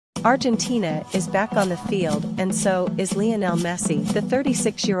Argentina is back on the field, and so is Lionel Messi. The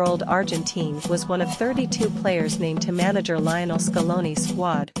 36-year-old Argentine was one of 32 players named to manager Lionel Scaloni's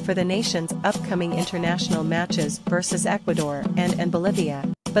squad for the nation's upcoming international matches versus Ecuador and Bolivia.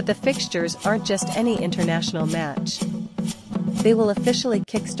 But the fixtures aren't just any international match. They will officially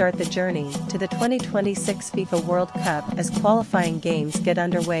kickstart the journey to the 2026 FIFA World Cup as qualifying games get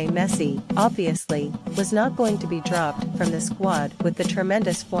underway. Messi, obviously, was not going to be dropped from the squad with the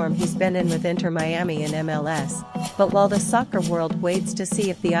tremendous form he's been in with Inter Miami and MLS, but while the soccer world waits to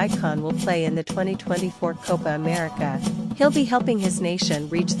see if the icon will play in the 2024 Copa America, he'll be helping his nation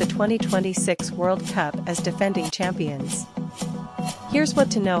reach the 2026 World Cup as defending champions. Here's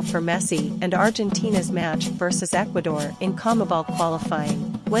what to know for Messi and Argentina's match versus Ecuador in CONMEBOL qualifying.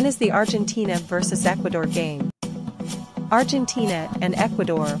 When is the Argentina versus Ecuador game? Argentina and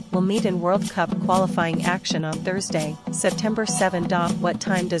Ecuador will meet in World Cup qualifying action on Thursday, September 7. What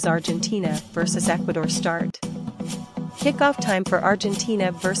time does Argentina versus Ecuador start? Kickoff time for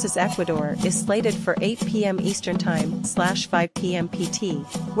Argentina versus Ecuador is slated for 8 p.m. Eastern Time / 5 p.m. PT.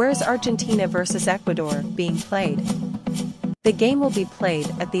 Where is Argentina versus Ecuador being played? The game will be played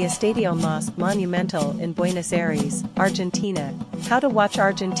at the Estadio Más Monumental in Buenos Aires, Argentina. How to watch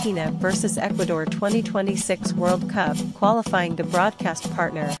Argentina versus Ecuador 2026 World Cup qualifying. The broadcast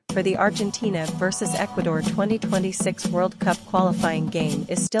partner for the Argentina versus Ecuador 2026 World Cup qualifying game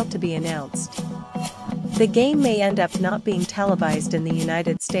is still to be announced. The game may end up not being televised in the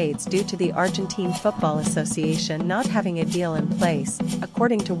United States due to the Argentine Football Association not having a deal in place,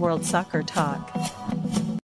 according to World Soccer Talk.